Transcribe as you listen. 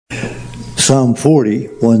Psalm 40,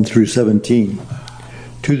 1 through 17.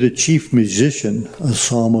 To the chief musician, a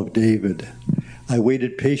psalm of David. I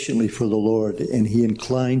waited patiently for the Lord, and he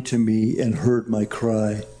inclined to me and heard my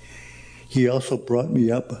cry. He also brought me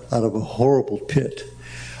up out of a horrible pit,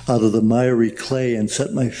 out of the miry clay, and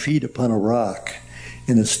set my feet upon a rock,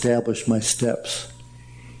 and established my steps.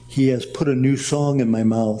 He has put a new song in my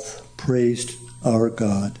mouth, praised our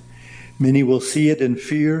God. Many will see it and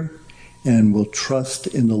fear, and will trust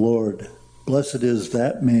in the Lord. Blessed is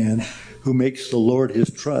that man who makes the Lord his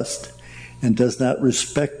trust, and does not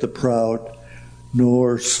respect the proud,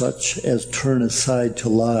 nor such as turn aside to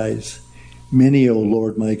lies. Many, O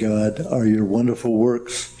Lord my God, are your wonderful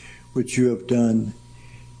works which you have done,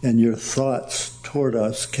 and your thoughts toward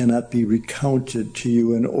us cannot be recounted to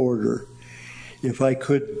you in order. If I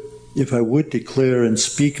would declare and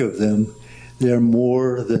speak of them, they are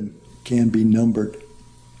more than can be numbered.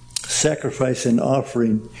 Sacrifice and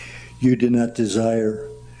offering you did not desire.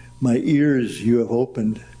 My ears you have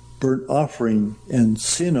opened. Burnt offering and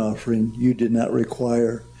sin offering you did not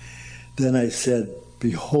require. Then I said,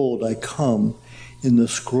 Behold, I come. In the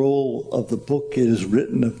scroll of the book it is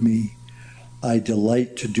written of me. I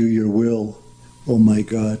delight to do your will, O my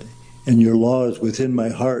God, and your law is within my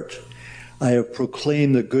heart. I have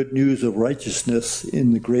proclaimed the good news of righteousness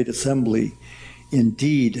in the great assembly.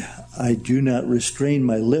 Indeed, I do not restrain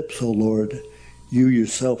my lips, O Lord. You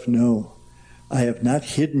yourself know. I have not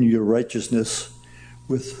hidden your righteousness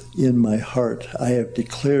within my heart. I have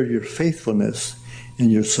declared your faithfulness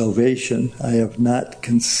and your salvation. I have not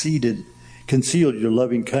concealed your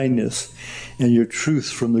loving kindness and your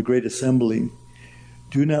truth from the great assembly.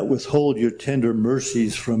 Do not withhold your tender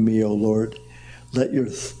mercies from me, O Lord. Let your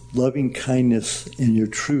loving kindness and your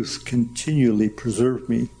truth continually preserve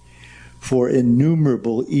me. For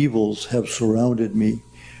innumerable evils have surrounded me.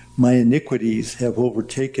 My iniquities have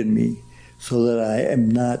overtaken me, so that I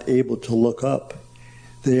am not able to look up.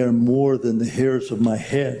 They are more than the hairs of my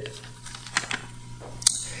head.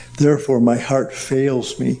 Therefore my heart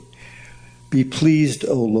fails me. Be pleased,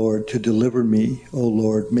 O Lord, to deliver me. O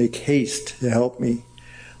Lord, make haste to help me.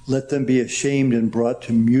 Let them be ashamed and brought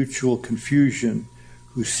to mutual confusion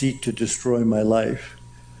who seek to destroy my life.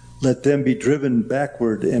 Let them be driven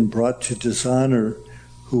backward and brought to dishonor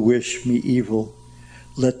who wish me evil.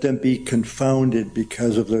 Let them be confounded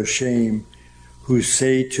because of their shame, who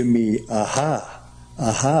say to me, Aha,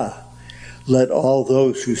 aha. Let all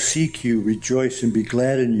those who seek you rejoice and be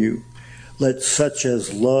glad in you. Let such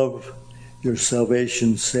as love your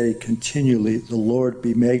salvation say continually, The Lord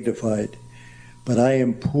be magnified. But I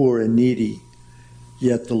am poor and needy,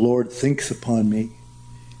 yet the Lord thinks upon me.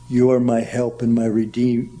 You are my help and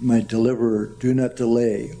my deliverer. Do not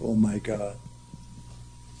delay, O my God.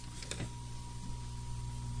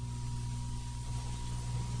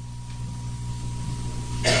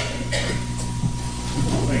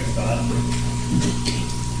 Thanks, Don.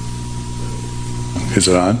 Is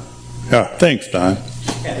it on? Yeah, thanks, Don.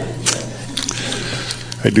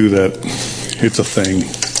 I do that. It's a thing.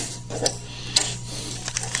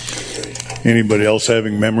 Anybody else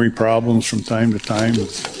having memory problems from time to time?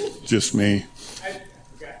 It's just me.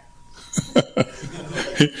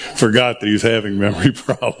 Forgot that he's having memory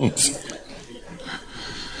problems.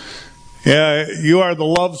 Yeah, you are the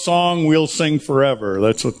love song we'll sing forever.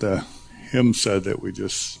 That's what the hymn said that we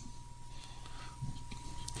just...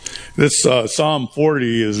 This Psalm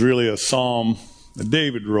 40 is really a psalm that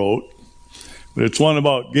David wrote. But it's one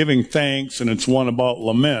about giving thanks, and it's one about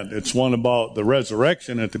lament. It's one about the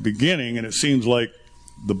resurrection at the beginning, and it seems like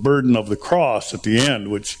the burden of the cross at the end,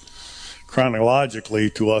 which chronologically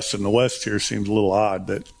to us in the West here seems a little odd.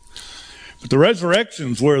 But the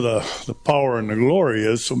resurrection's where the power and the glory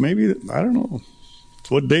is, so maybe, I don't know. It's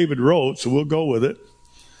what David wrote, so we'll go with it.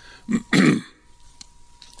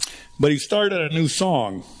 But he started a new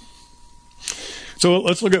song. So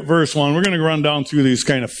let's look at verse 1. We're going to run down through these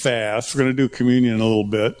kind of fast. We're going to do communion in a little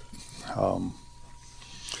bit.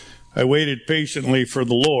 I waited patiently for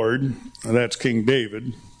the Lord. That's King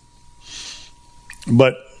David.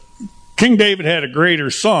 But King David had a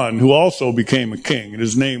greater son who also became a king, and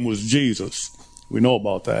his name was Jesus. We know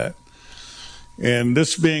about that. And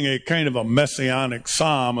this being a kind of a messianic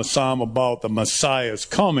psalm, a psalm about the Messiah's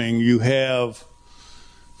coming, you have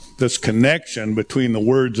this connection between the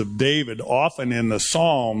words of David, often in the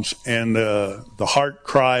Psalms, and the heart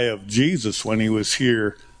cry of Jesus when he was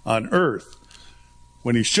here on earth,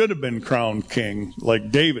 when he should have been crowned king,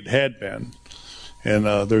 like David had been. And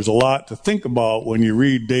there's a lot to think about when you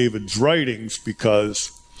read David's writings,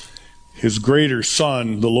 because his greater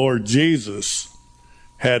son, the Lord Jesus,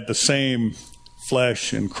 had the same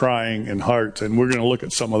flesh and crying in heart. And we're going to look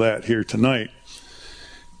at some of that here tonight.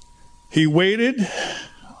 He waited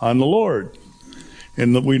on the Lord.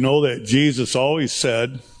 And we know that Jesus always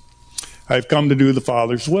said, I've come to do the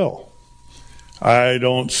Father's will. I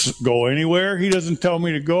don't go anywhere he doesn't tell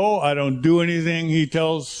me to go. I don't do anything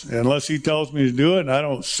unless he tells me to do it. And I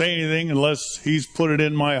don't say anything unless he's put it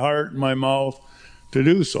in my heart and my mouth to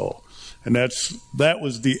do so. And that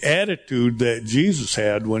was the attitude that Jesus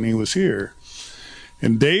had when he was here.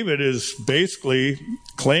 And David is basically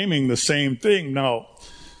claiming the same thing. Now,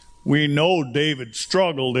 we know David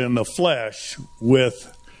struggled in the flesh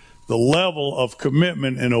with the level of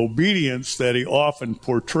commitment and obedience that he often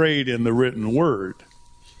portrayed in the written word.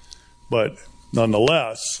 But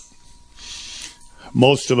nonetheless,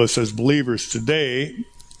 most of us as believers today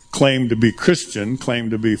claim to be Christian, claim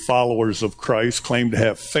to be followers of Christ, claim to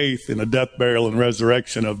have faith in the death, burial, and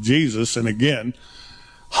resurrection of Jesus. And again,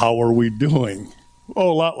 how are we doing?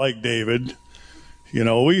 Oh, a lot like David. You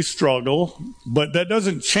know, we struggle, but that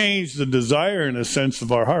doesn't change the desire in a sense of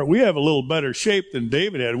our heart. We have a little better shape than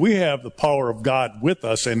David had. We have the power of God with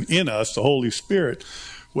us and in us, the Holy Spirit,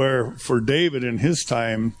 where for David in his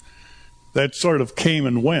time, that sort of came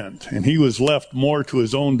and went, and he was left more to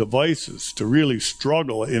his own devices to really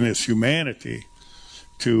struggle in his humanity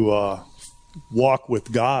to walk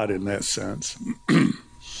with God in that sense.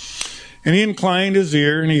 And he inclined his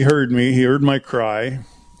ear and he heard me. He heard my cry.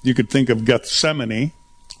 You could think of Gethsemane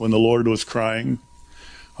when the Lord was crying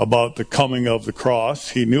about the coming of the cross.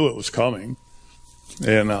 He knew it was coming.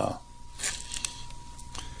 And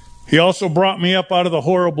he also brought me up out of the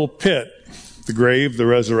horrible pit, the grave, the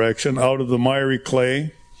resurrection, out of the miry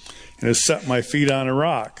clay, and has set my feet on a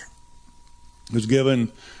rock. He has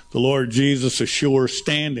given the Lord Jesus a sure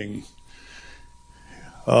standing.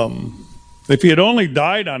 If he had only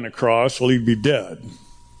died on the cross, well, he'd be dead.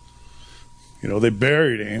 You know, they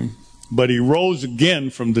buried him, but he rose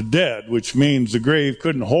again from the dead, which means the grave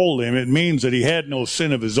couldn't hold him. It means that he had no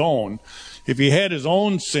sin of his own. If he had his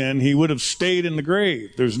own sin, he would have stayed in the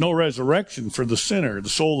grave. There's no resurrection for the sinner. The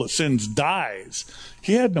soul that sins dies.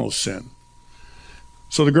 He had no sin.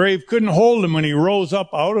 So the grave couldn't hold him. When he rose up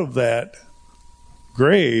out of that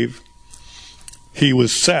grave, he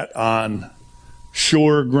was set on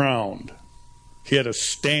sure ground. He had a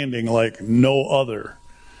standing like no other.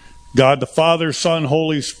 God the Father, Son,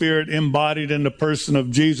 Holy Spirit, embodied in the person of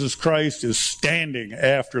Jesus Christ, is standing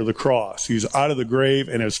after the cross. He's out of the grave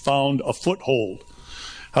and has found a foothold.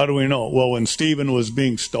 How do we know? Well, when Stephen was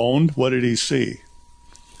being stoned, what did he see?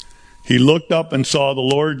 He looked up and saw the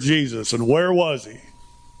Lord Jesus. And where was he?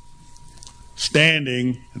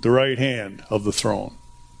 Standing at the right hand of the throne.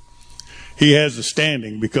 He has a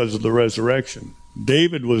standing because of the resurrection.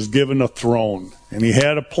 David was given a throne, and he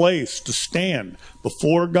had a place to stand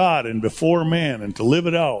before God and before man and to live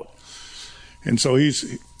it out. And so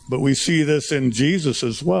but we see this in Jesus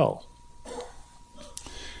as well.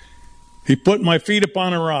 He put my feet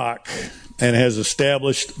upon a rock and has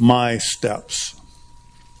established my steps.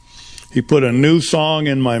 He put a new song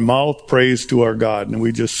in my mouth, praise to our God. And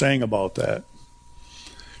we just sang about that.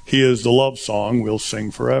 He is the love song we'll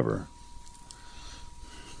sing forever.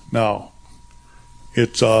 Now,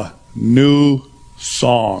 it's a new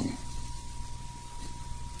song.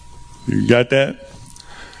 You got that?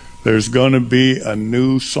 There's going to be a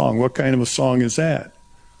new song. What kind of a song is that?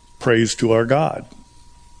 Praise to our God.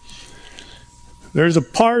 There's a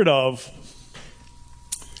part of,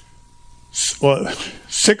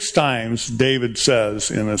 6 times David says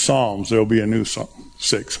in the Psalms there will be a new song.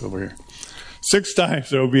 6 over here. 6 times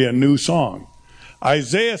there will be a new song.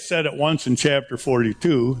 Isaiah said it once in chapter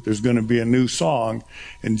 42, there's going to be a new song.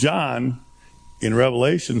 And John, in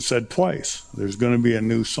Revelation, said twice, there's going to be a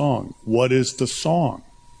new song. What is the song?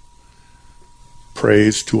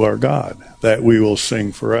 Praise to our God, that we will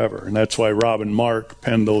sing forever. And that's why Rob and Mark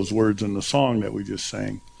penned those words in the song that we just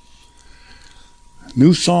sang.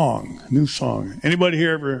 New song, new song. Anybody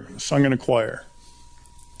here ever sung in a choir?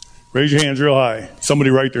 Raise your hands real high.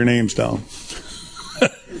 Somebody write their names down.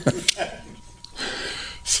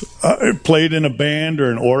 Played in a band or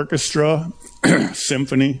an orchestra,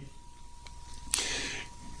 symphony.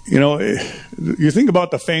 You know, you think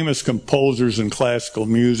about the famous composers in classical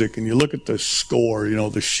music and you look at the score, you know,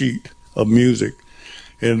 the sheet of music.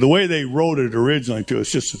 And the way they wrote it originally, too,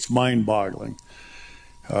 it's mind-boggling.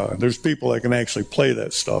 There's people that can actually play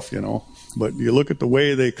that stuff, you know. But you look at the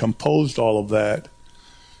way they composed all of that,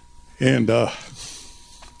 and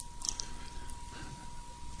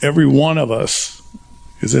every one of us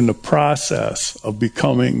is in the process of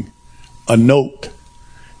becoming a note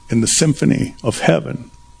in the symphony of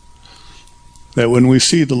heaven. That when we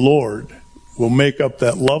see the Lord, will make up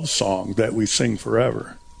that love song that we sing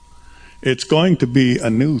forever. It's going to be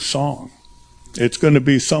a new song. It's going to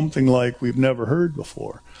be something like we've never heard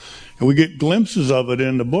before. And we get glimpses of it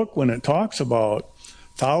in the book when it talks about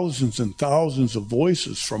thousands and thousands of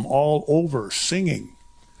voices from all over singing.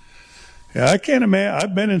 Yeah, I can't imagine.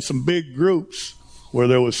 I've been in some big groups where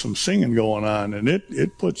there was some singing going on, and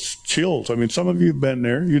it puts chills. I mean, some of you have been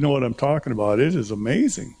there. You know what I'm talking about. It is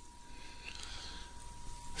amazing.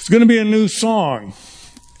 It's going to be a new song,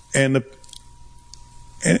 and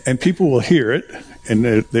people will hear it, and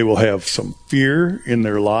they will have some fear in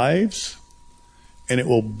their lives, and it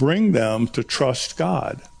will bring them to trust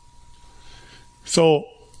God. So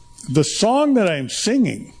the song that I'm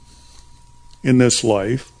singing in this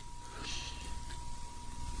life,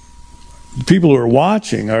 the people who are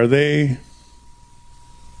watching, are they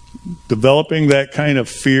developing that kind of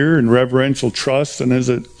fear and reverential trust? And is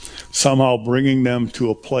it somehow bringing them to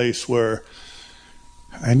a place where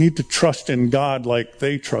I need to trust in God like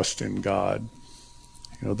they trust in God?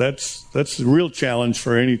 You know, that's the real challenge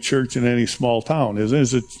for any church in any small town,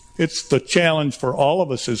 isn't it? It's the challenge for all of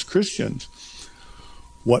us as Christians.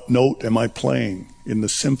 What note am I playing in the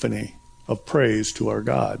symphony of praise to our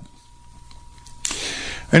God?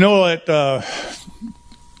 I know that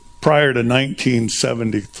prior to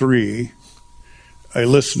 1973, I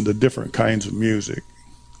listened to different kinds of music.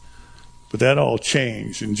 But that all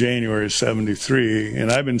changed in January of 73, and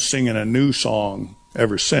I've been singing a new song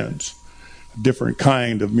ever since, a different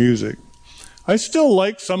kind of music. I still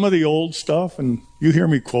like some of the old stuff, and you hear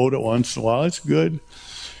me quote it once in a while. It's good.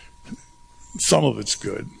 Some of it's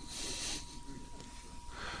good.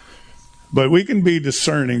 But we can be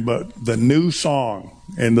discerning, but the new song,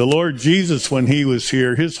 and the Lord Jesus, when he was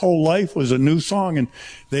here, his whole life was a new song, and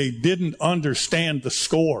they didn't understand the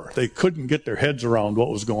score. They couldn't get their heads around what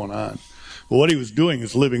was going on. But what he was doing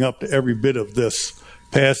is living up to every bit of this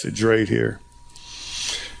passage right here.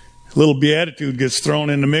 A little beatitude gets thrown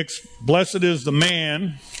in the mix. Blessed is the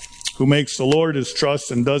man who makes the Lord his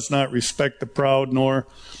trust and does not respect the proud, nor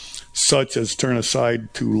such as turn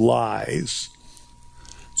aside to lies.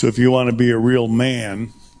 So if you want to be a real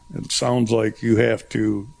man, it sounds like you have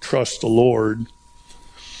to trust the Lord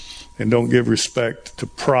and don't give respect to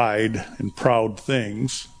pride and proud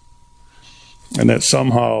things. And that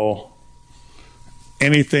somehow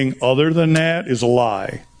anything other than that is a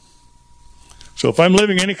lie. So if I'm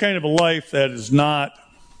living any kind of a life that is not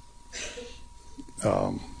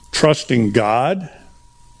trusting God,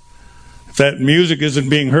 if that music isn't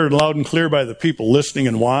being heard loud and clear by the people listening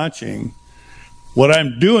and watching, what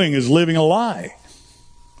I'm doing is living a lie.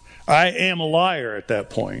 I am a liar at that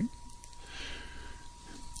point.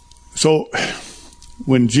 So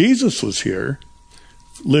when Jesus was here,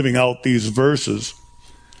 living out these verses,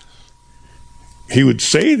 he would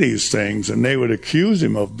say these things, and they would accuse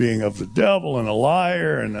him of being of the devil and a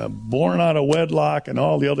liar and born out of wedlock and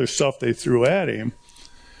all the other stuff they threw at him.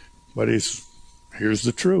 But here's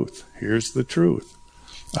the truth. Here's the truth.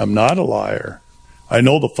 I'm not a liar. I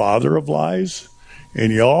know the father of lies,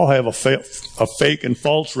 and you all have a fake and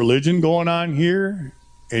false religion going on here,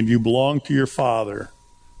 and you belong to your father,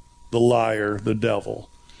 the liar, the devil.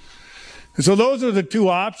 And so those are the two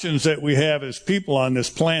options that we have as people on this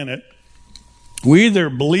planet. We either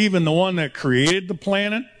believe in the one that created the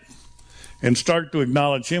planet and start to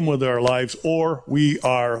acknowledge him with our lives, or we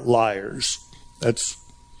are liars. That's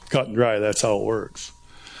cut and dry. That's how it works.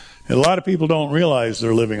 And a lot of people don't realize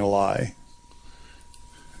they're living a lie.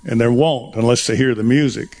 And they won't unless they hear the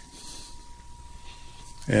music.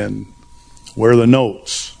 And we're the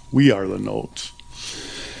notes. We are the notes.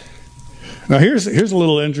 Now here's a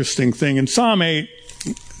little interesting thing. In Psalm 8,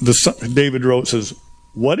 David wrote, says,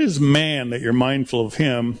 "What is man that you're mindful of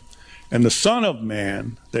him, and the Son of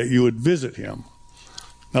Man that you would visit him?"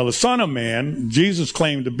 Now the Son of Man, Jesus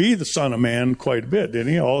claimed to be the Son of Man quite a bit,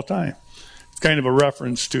 didn't he? All the time. It's kind of a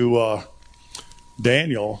reference to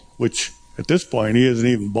Daniel, which at this point he isn't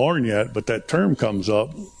even born yet, but that term comes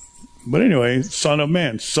up. But anyway, Son of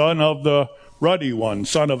Man, son of the ruddy one,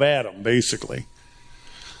 son of Adam, basically.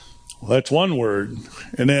 Well, that's one word.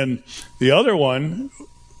 And then the other one,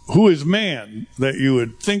 who is man that you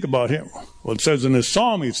would think about him? Well, it says in this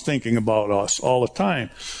psalm he's thinking about us all the time.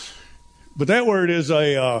 But that word is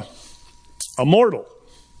a mortal.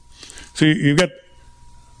 So you've got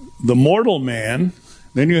the mortal man,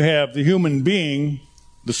 then you have the human being,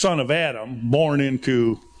 the son of Adam, born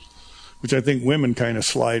into, which I think women kind of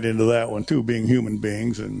slide into that one too, being human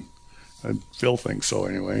beings, and Phil thinks so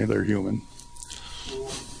anyway, they're human.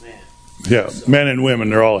 Yeah, men and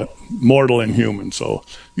women, they're all mortal and human. So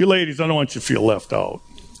you ladies, I don't want you to feel left out.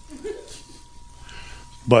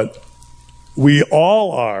 But we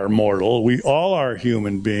all are mortal. We all are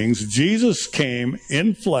human beings. Jesus came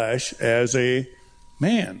in flesh as a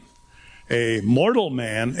man, a mortal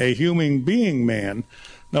man, a human being man.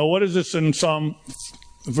 Now, what is this in Psalm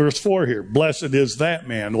verse 4 here? Blessed is that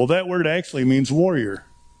man. Well, that word actually means warrior.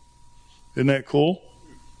 Isn't that cool?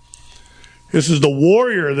 This is the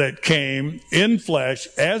warrior that came in flesh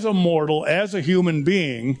as a mortal, as a human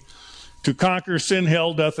being, to conquer sin,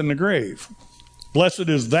 hell, death, and the grave. Blessed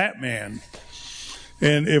is that man.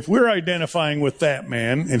 And if we're identifying with that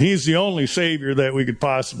man, and he's the only Savior that we could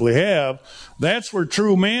possibly have, that's where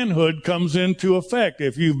true manhood comes into effect.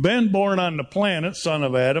 If you've been born on the planet, son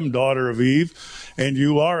of Adam, daughter of Eve, and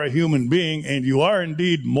you are a human being, and you are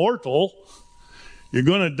indeed mortal, you're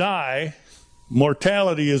going to die.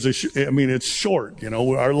 Mortality is, it's short.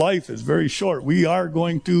 Our life is very short. We are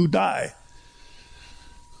going to die.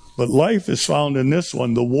 But life is found in this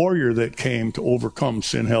one, the warrior that came to overcome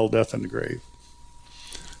sin, hell, death, and the grave.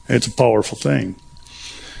 It's a powerful thing.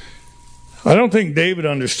 I don't think David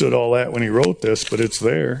understood all that when he wrote this, but it's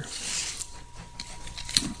there.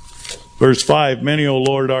 Verse 5, many, O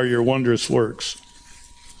Lord, are your wondrous works,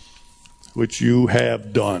 which you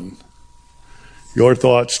have done. Your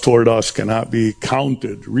thoughts toward us cannot be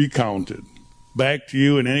counted, recounted. Back to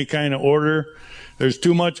you in any kind of order. There's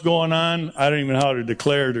too much going on. I don't even know how to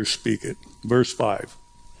declare it or speak it. Verse 5.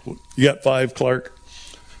 You got 5, Clark?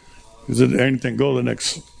 Is it anything? Go to the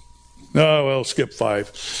next. No, well, skip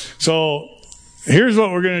 5. So here's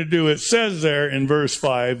what we're going to do. It says there in verse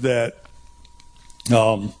 5 that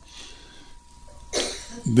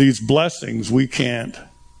these blessings, we can't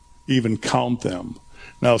even count them.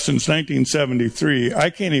 Now, since 1973,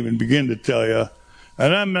 I can't even begin to tell you,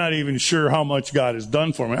 and I'm not even sure how much God has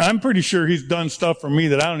done for me. I'm pretty sure he's done stuff for me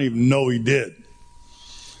that I don't even know he did.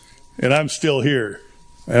 And I'm still here.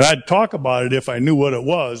 And I'd talk about it if I knew what it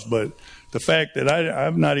was, but the fact that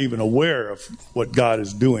I'm not even aware of what God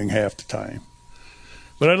is doing half the time.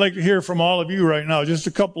 But I'd like to hear from all of you right now, just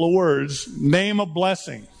a couple of words. Name a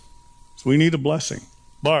blessing. So we need a blessing.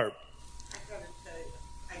 Barb.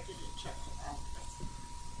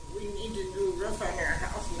 On our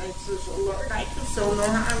house, and I says, "Oh Lord, I just don't know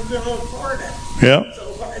how I'm going to afford it." Yeah.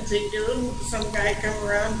 So what does he do? Some guy come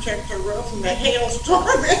around, check the roof, and the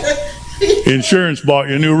hailstorm. Insurance bought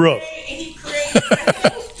you a new roof. He created a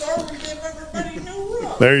hailstorm and gave everybody a new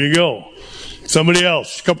roof. There you go. Somebody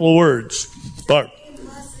else. A couple of words. Barb.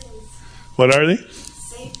 What are they?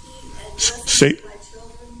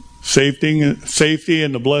 Safety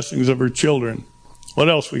and the blessings of her children. What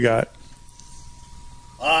else we got?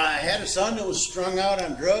 I had a son that was strung out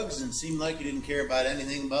on drugs and seemed like he didn't care about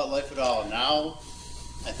anything about life at all. Now,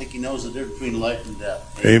 I think he knows the difference between life and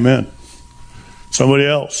death. Amen. Somebody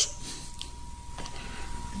else.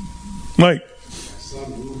 Mike. My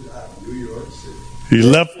son moved out of New York City. He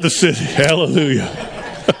left the city. Hallelujah.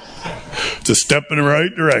 It's a step in the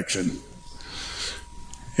right direction.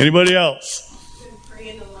 Anybody else? I've been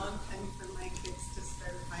praying a long time for my kids to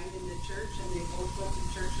start finding the church, and they both went to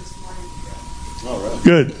church this morning. All right.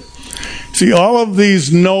 Good. See, all of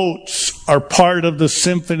these notes are part of the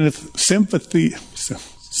symphony.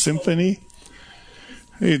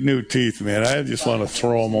 I need new teeth, man. I just want to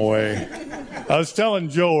throw them away. I was telling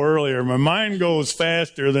Joe earlier, my mind goes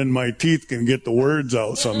faster than my teeth can get the words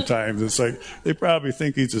out sometimes. It's like they probably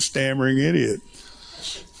think he's a stammering idiot.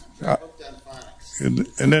 And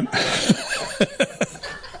then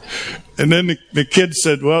and then the kid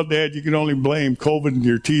said, "Well, Dad, you can only blame COVID and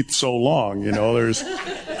your teeth so long. There's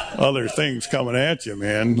other things coming at you,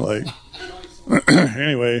 man." Like,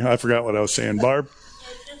 anyway, I forgot what I was saying. Barb? It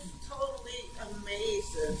just totally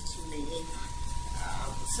amazes me.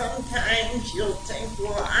 Sometimes you'll think,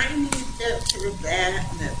 well, I need this or that,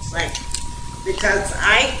 and it's like, because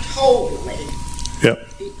I totally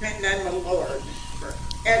depend on the Lord for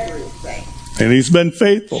everything. And he's been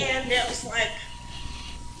faithful. And it's like,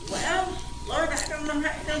 well, Lord, I don't know how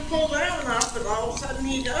you're going to pull that one off, but all of a sudden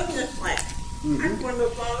he does, and it's like, I wouldn't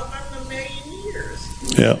have thought of it in a million years.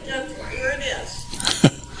 Yeah. Just here it is.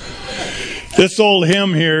 This old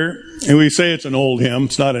hymn here, and we say it's an old hymn.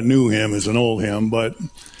 It's not a new hymn, it's an old hymn, but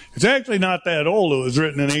it's actually not that old. It was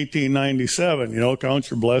written in 1897.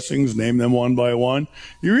 Count your blessings, name them one by one.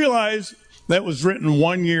 You realize that was written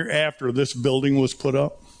 1 year after this building was put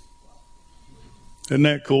up? Isn't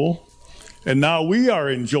that cool? And now we are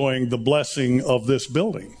enjoying the blessing of this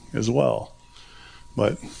building as well.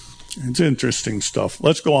 But it's interesting stuff.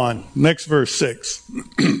 Let's go on. Next verse 6.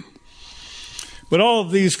 But all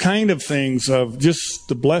of these kind of things of just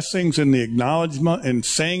the blessings and the acknowledgement and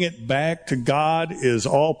saying it back to God is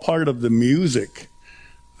all part of the music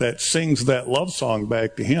that sings that love song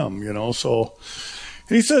back to him, So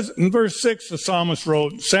he says in verse 6, the psalmist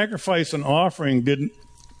wrote, sacrifice and offering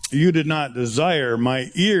you did not desire.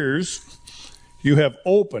 My ears you have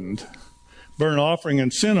opened. Burnt offering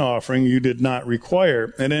and sin offering you did not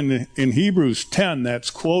require. And in Hebrews 10, that's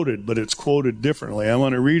quoted, but it's quoted differently. I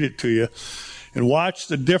want to read it to you and watch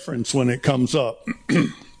the difference when it comes up.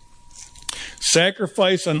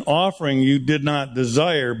 Sacrifice and offering you did not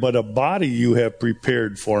desire, but a body you have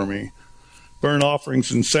prepared for me. Burnt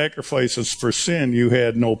offerings and sacrifices for sin you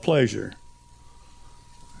had no pleasure.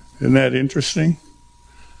 Isn't that interesting?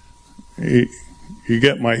 You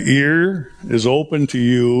get my ear is open to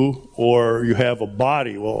you, or you have a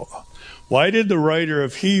body. Well, why did the writer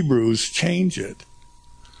of Hebrews change it?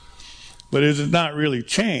 But is it not really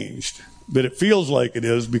changed? But it feels like it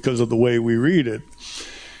is because of the way we read it.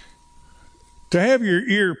 To have your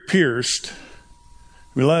ear pierced,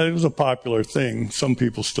 it was a popular thing. Some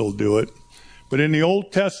people still do it. But in the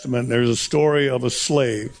Old Testament, there's a story of a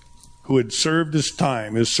slave who had served his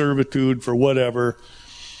time, his servitude for whatever.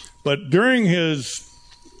 But during his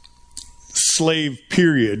slave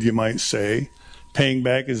period, you might say, paying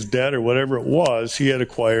back his debt or whatever it was, he had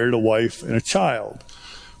acquired a wife and a child,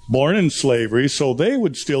 born in slavery, so they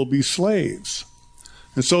would still be slaves.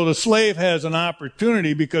 And so the slave has an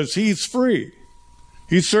opportunity because he's free.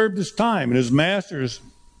 He served his time, and his masters,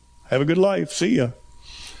 have a good life, see ya.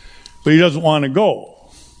 But he doesn't want to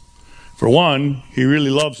go. For one, he really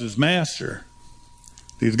loves his master.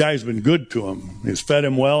 These guys have been good to him. He's fed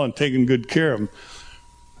him well and taken good care of him.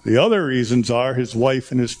 The other reasons are his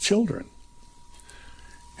wife and his children.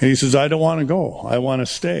 And he says, I don't want to go. I want to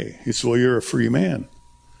stay. He says, well, you're a free man,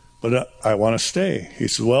 but I want to stay. He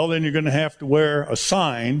says, well, then you're going to have to wear a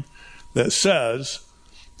sign that says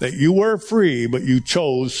that you were free, but you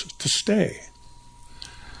chose to stay.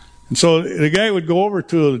 And so the guy would go over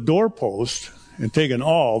to the doorpost and take an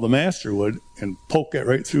awl, the master would, and poke it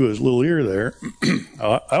right through his little ear there.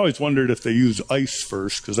 I always wondered if they used ice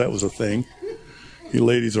first, because that was a thing. You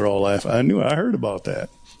ladies are all laughing. I heard about that.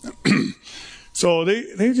 So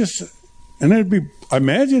they just, and I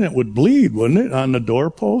imagine it would bleed, wouldn't it, on the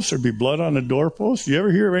doorpost? There'd be blood on the doorpost. You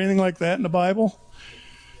ever hear of anything like that in the Bible?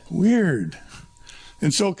 Weird.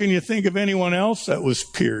 And so can you think of anyone else that was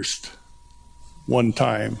pierced one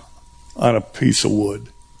time on a piece of wood?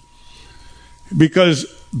 Because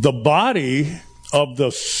the body of the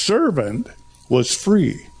servant was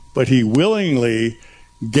free, but he willingly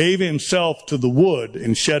gave himself to the wood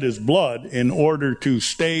and shed his blood in order to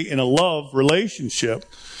stay in a love relationship,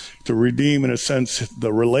 to redeem, in a sense,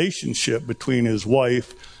 the relationship between his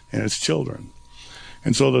wife and his children.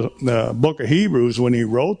 And so the book of Hebrews, when he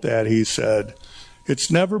wrote that, he said,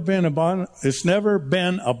 it's never been about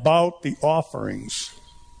the offerings,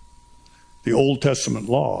 the Old Testament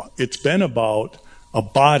law. It's been about a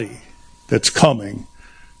body that's coming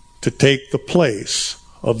to take the place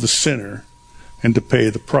of the sinner and to pay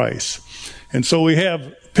the price. And so we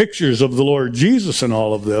have pictures of the Lord Jesus in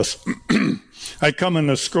all of this. I come in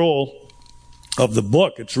the scroll of the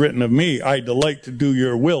book. It's written of me, I delight to do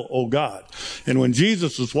your will, O God. And when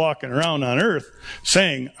Jesus was walking around on earth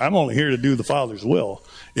saying, I'm only here to do the Father's will,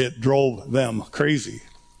 it drove them crazy,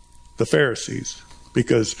 the Pharisees,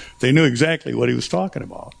 because they knew exactly what he was talking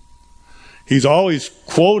about. He's always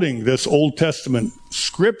quoting this Old Testament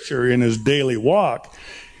scripture in his daily walk.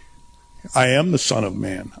 I am the Son of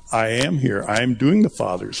Man. I am here. I am doing the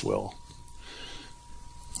Father's will.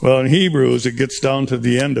 Well, in Hebrews, it gets down to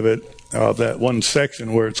the end of it, that one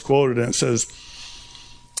section where it's quoted, and it says,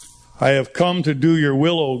 I have come to do your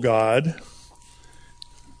will, O God,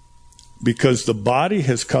 because the body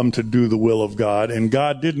has come to do the will of God, and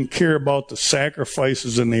God didn't care about the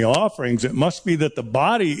sacrifices and the offerings. It must be that the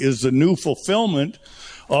body is the new fulfillment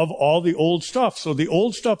of all the old stuff. So the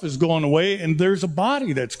old stuff is going away, and there's a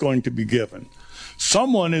body that's going to be given.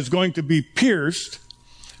 Someone is going to be pierced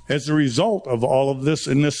as a result of all of this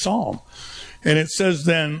in this psalm. And it says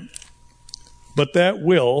then, but that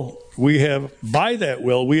will, by that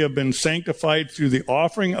will, we have been sanctified through the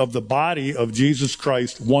offering of the body of Jesus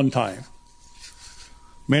Christ one time.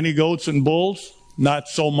 Many goats and bulls, not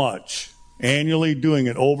so much. Annually doing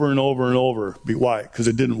it over and over and over. Why? Because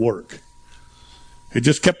it didn't work. It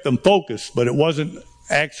just kept them focused, but it wasn't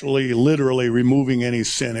actually literally removing any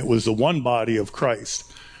sin. It was the one body of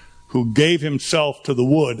Christ who gave himself to the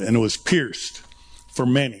wood and was pierced for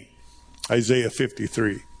many. Isaiah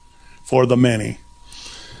 53, for the many.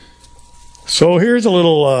 So here's a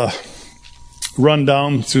little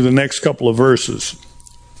rundown through the next couple of verses.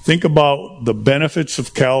 Think about the benefits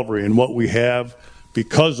of Calvary and what we have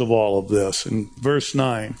because of all of this. In verse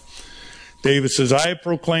 9, David says, I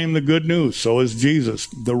proclaim the good news. So is Jesus.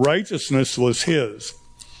 The righteousness was his,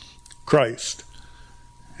 Christ.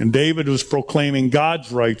 And David was proclaiming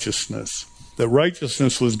God's righteousness. The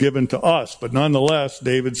righteousness was given to us. But nonetheless,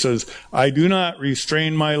 David says, I do not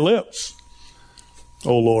restrain my lips,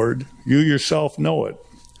 O Lord. You yourself know it.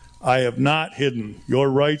 I have not hidden your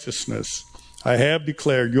righteousness. I have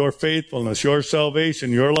declared your faithfulness, your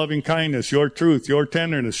salvation, your loving kindness, your truth, your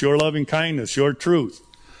tenderness, your loving kindness, your truth.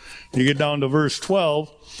 You get down to verse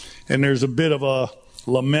 12, and there's a bit of a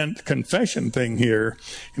lament confession thing here.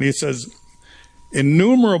 And he says,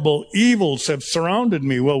 innumerable evils have surrounded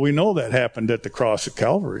me. Well, we know that happened at the cross of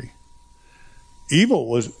Calvary. Evil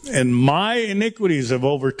was, and my iniquities have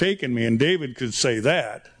overtaken me. And David could say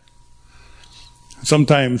that.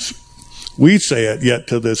 Sometimes we say it yet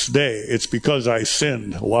to this day. It's because I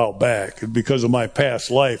sinned a while back. It's because of my past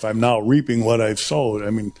life. I'm now reaping what I've sowed. I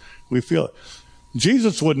mean, we feel it.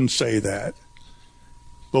 Jesus wouldn't say that.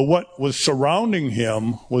 But what was surrounding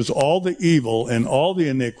him was all the evil and all the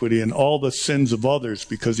iniquity and all the sins of others,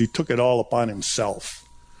 because he took it all upon himself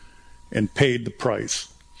and paid the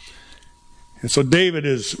price. And so David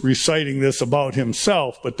is reciting this about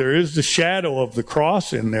himself, but there is the shadow of the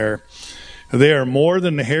cross in there. They are more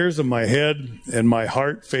than the hairs of my head, and my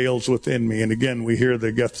heart fails within me. And again, we hear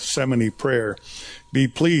the Gethsemane prayer. Be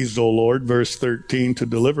pleased, O Lord, verse 13, to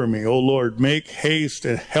deliver me. O Lord, make haste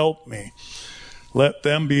and help me. Let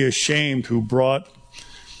them be ashamed who brought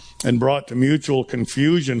to mutual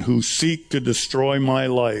confusion, who seek to destroy my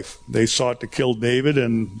life. They sought to kill David,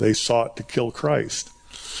 and they sought to kill Christ.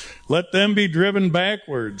 Let them be driven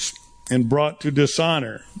backwards and brought to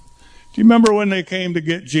dishonor. Do you remember when they came to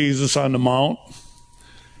get Jesus on the mount?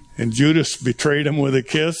 And Judas betrayed him with a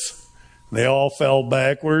kiss? They all fell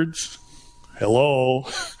backwards. Hello,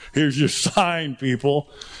 here's your sign, people.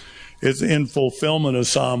 It's in fulfillment of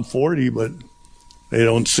Psalm 40, but they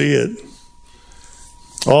don't see it.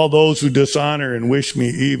 All those who dishonor and wish me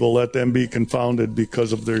evil, let them be confounded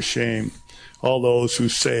because of their shame. All those who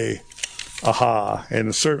say, aha,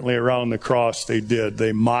 and certainly around the cross they did.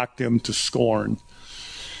 They mocked him to scorn.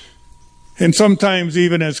 And sometimes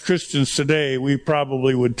even as Christians today, we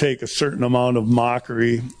probably would take a certain amount of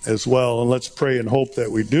mockery as well. And let's pray and hope that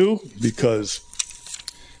we do, because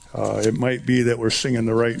it might be that we're singing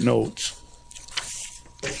the right notes.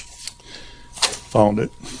 Found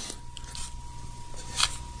it.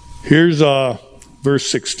 Here's verse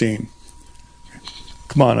 16.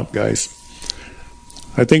 Come on up, guys.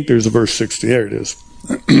 I think there's a verse 60. There it is.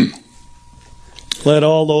 Let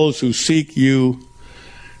all those who seek you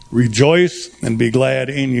rejoice and be glad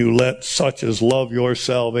in you. Let such as love your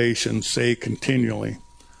salvation say continually,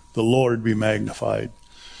 the Lord be magnified.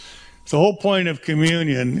 The whole point of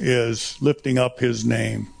communion is lifting up his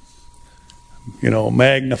name.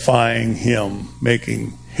 Magnifying him,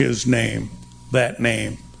 making his name, that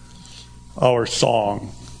name, our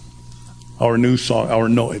song, our new song,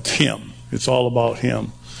 it's him. It's all about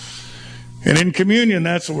him. And in communion,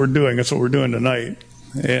 that's what we're doing. That's what we're doing tonight.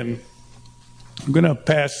 And I'm going to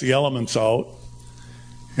pass the elements out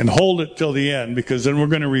and hold it till the end, because then we're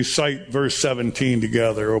going to recite verse 17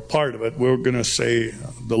 together, or part of it. We're going to say,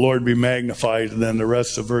 the Lord be magnified, and then the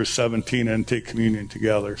rest of verse 17, and take communion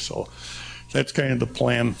together. So that's kind of the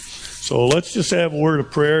plan. So let's just have a word of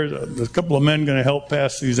prayer. There's a couple of men going to help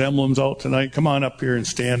pass these emblems out tonight. Come on up here and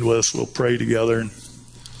stand with us. We'll pray together.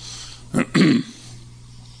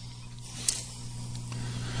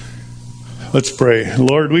 Let's pray.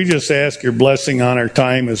 Lord, we just ask your blessing on our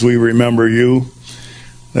time as we remember you,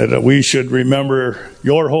 that we should remember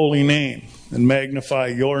your holy name and magnify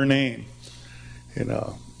your name.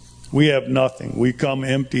 We have nothing. We come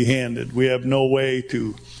empty-handed. We have no way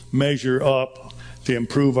to measure up, to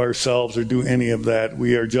improve ourselves or do any of that.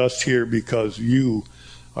 We are just here because you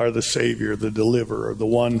are the Savior, the deliverer, the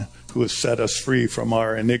one who has set us free from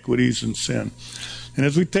our iniquities and sin. And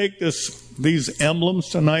as we take these emblems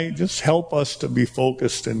tonight, just help us to be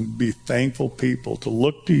focused and be thankful people, to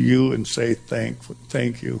look to you and say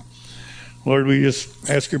thank you. Lord, we just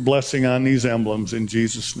ask your blessing on these emblems in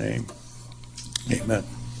Jesus' name. Amen.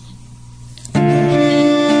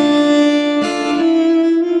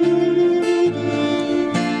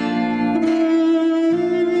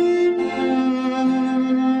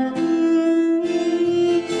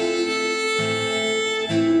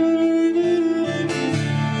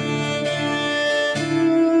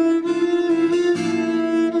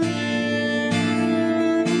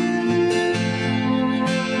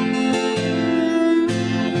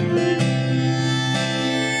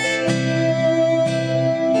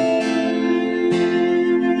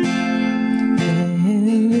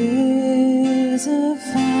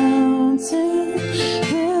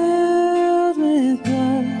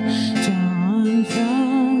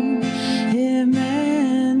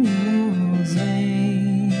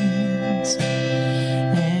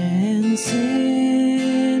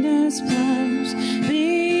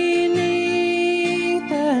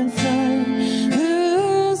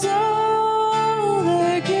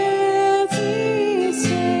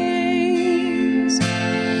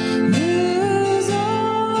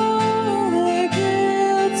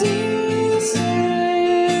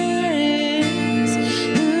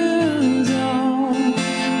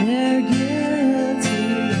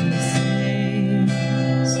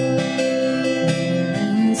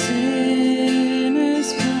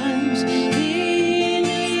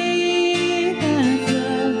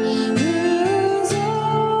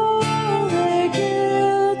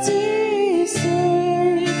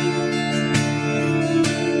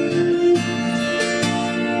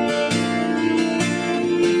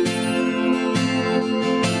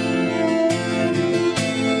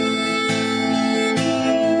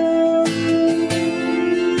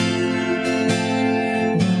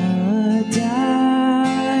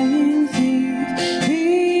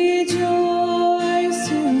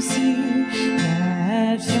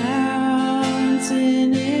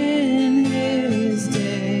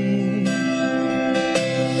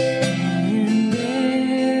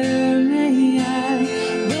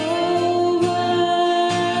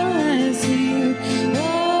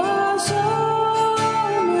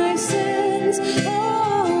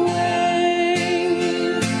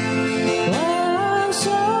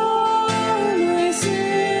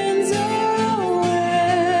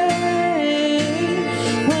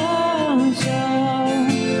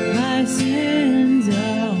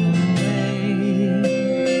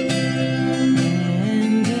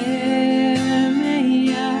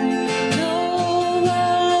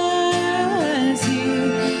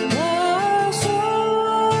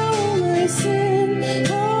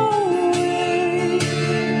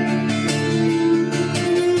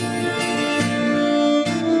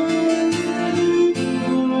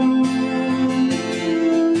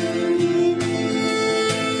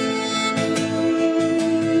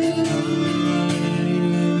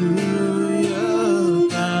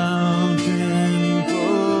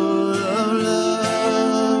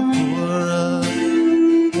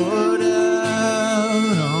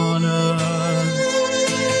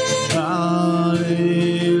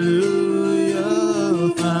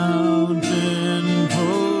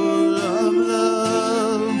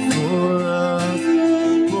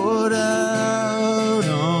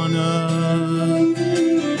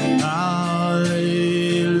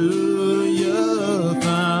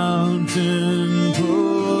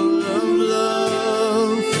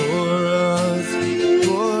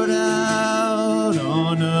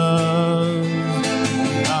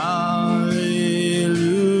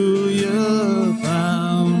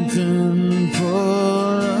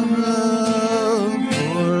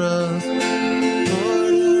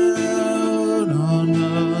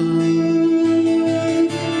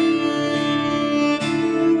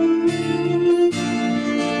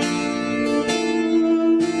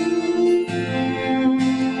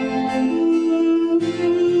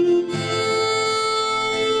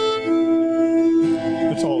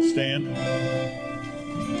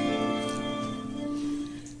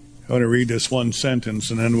 going to read this one sentence,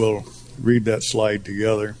 and then we'll read that slide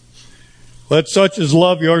together. Let such as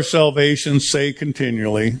love your salvation say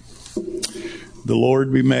continually, the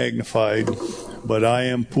Lord be magnified. But I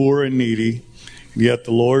am poor and needy, yet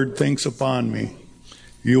the Lord thinks upon me.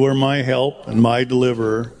 You are my help and my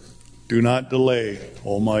deliverer. Do not delay,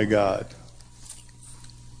 O my God.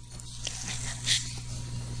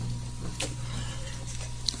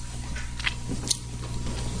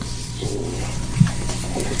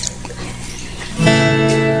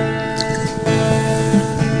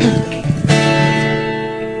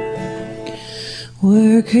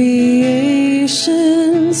 Were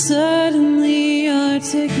creation suddenly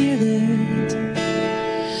articulate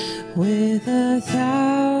with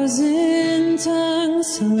 1,000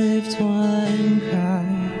 tongues to lift one cry,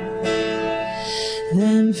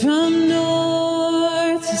 then from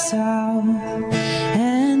north to south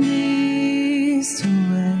and east to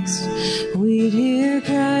west we'd hear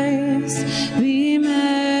Christ be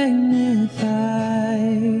magnified.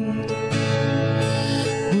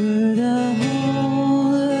 Were the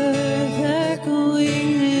whole earth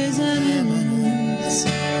echoing his eminence,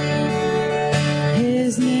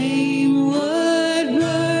 his name would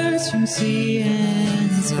burst from sea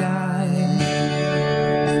and sky,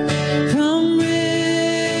 from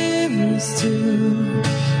rivers to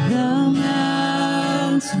the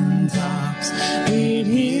mountain tops, we'd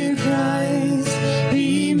hear Christ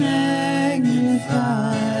be magnified.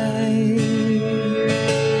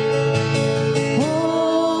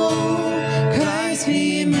 Oh, Christ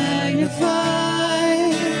be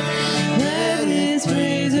magnified. Let his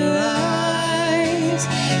praise arise.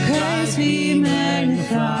 Christ be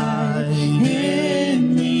magnified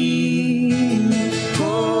in me.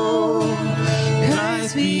 Oh,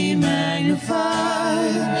 Christ be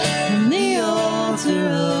magnified on the altar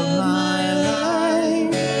of my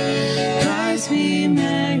life. Christ be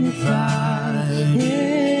magnified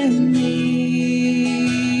in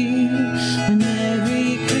me. When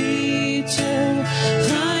every creature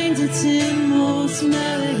finds its inmost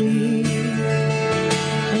melody,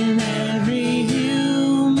 in every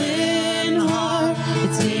human heart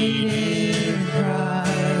its native cry,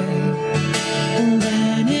 and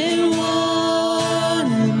then in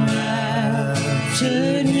one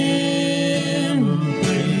enraptured hymn of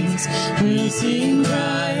praise we'll sing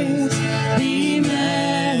Christ be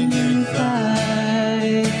magnified.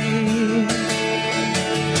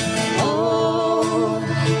 Oh,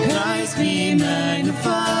 Christ be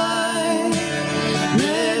magnified.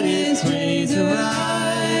 Let his praise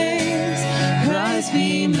arise. Christ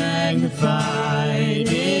be magnified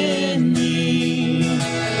in me.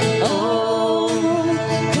 Oh,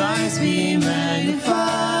 Christ be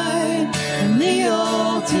magnified on the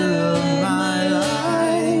altar of my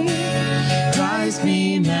life. Christ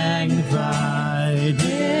be magnified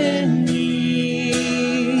in me.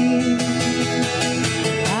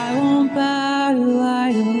 I won't bow to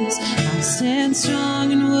idols. I'll stand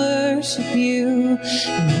strong and worship you.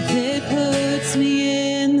 And if it puts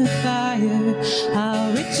me in the fire,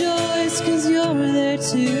 I'll rejoice 'cause you're there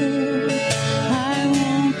too. I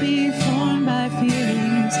won't be formed by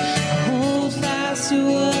feelings. I'll hold fast to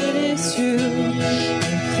what is true.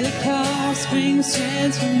 If the cross brings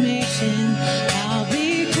transformation, I'll be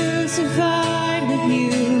crucified with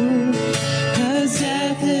you. 'Cause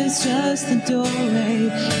death is just the doorway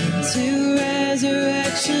into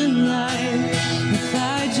resurrection life. If I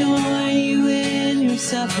join you in your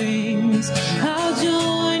sufferings, I'll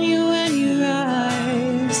join you when you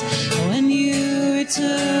rise. When you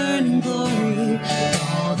return in glory,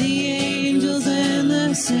 all the angels and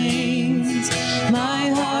the saints, my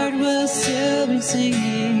heart will still be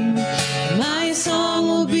singing. My song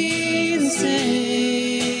will be the same.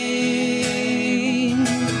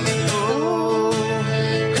 Oh,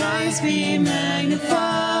 Christ be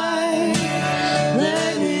magnified.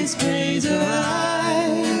 Let his praise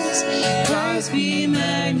arise. Christ be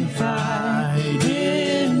magnified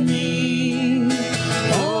in me.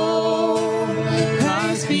 Oh,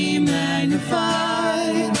 Christ be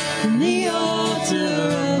magnified in the altar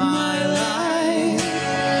of my life.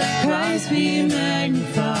 Christ be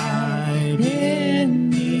magnified in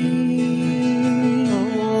me.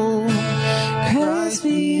 Oh, Christ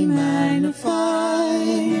be magnified.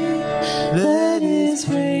 Let his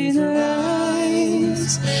praise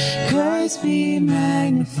arise. Christ be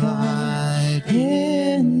magnified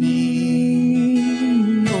in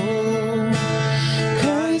me. Oh,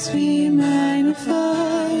 Christ be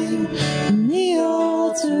magnified in the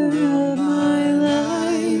altar of my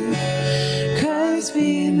life. Christ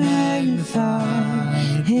be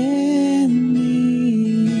magnified in me.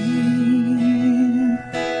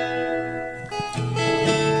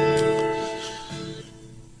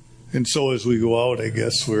 And so as we go out, I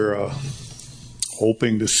guess we're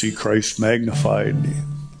hoping to see Christ magnified,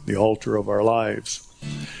 the altar of our lives.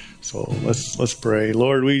 So let's pray.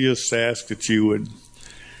 Lord, we just ask that you would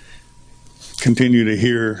continue to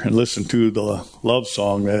hear and listen to the love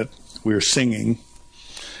song that we're singing,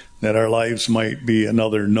 that our lives might be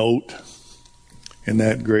another note in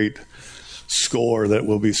that great score that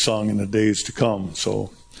will be sung in the days to come.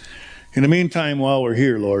 So in the meantime, while we're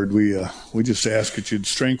here, Lord, we just ask that you'd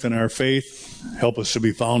strengthen our faith, help us to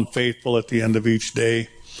be found faithful at the end of each day,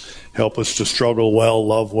 help us to struggle well,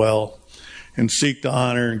 love well, and seek to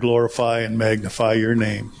honor and glorify and magnify your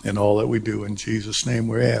name in all that we do. In Jesus' name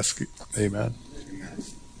we ask it. Amen.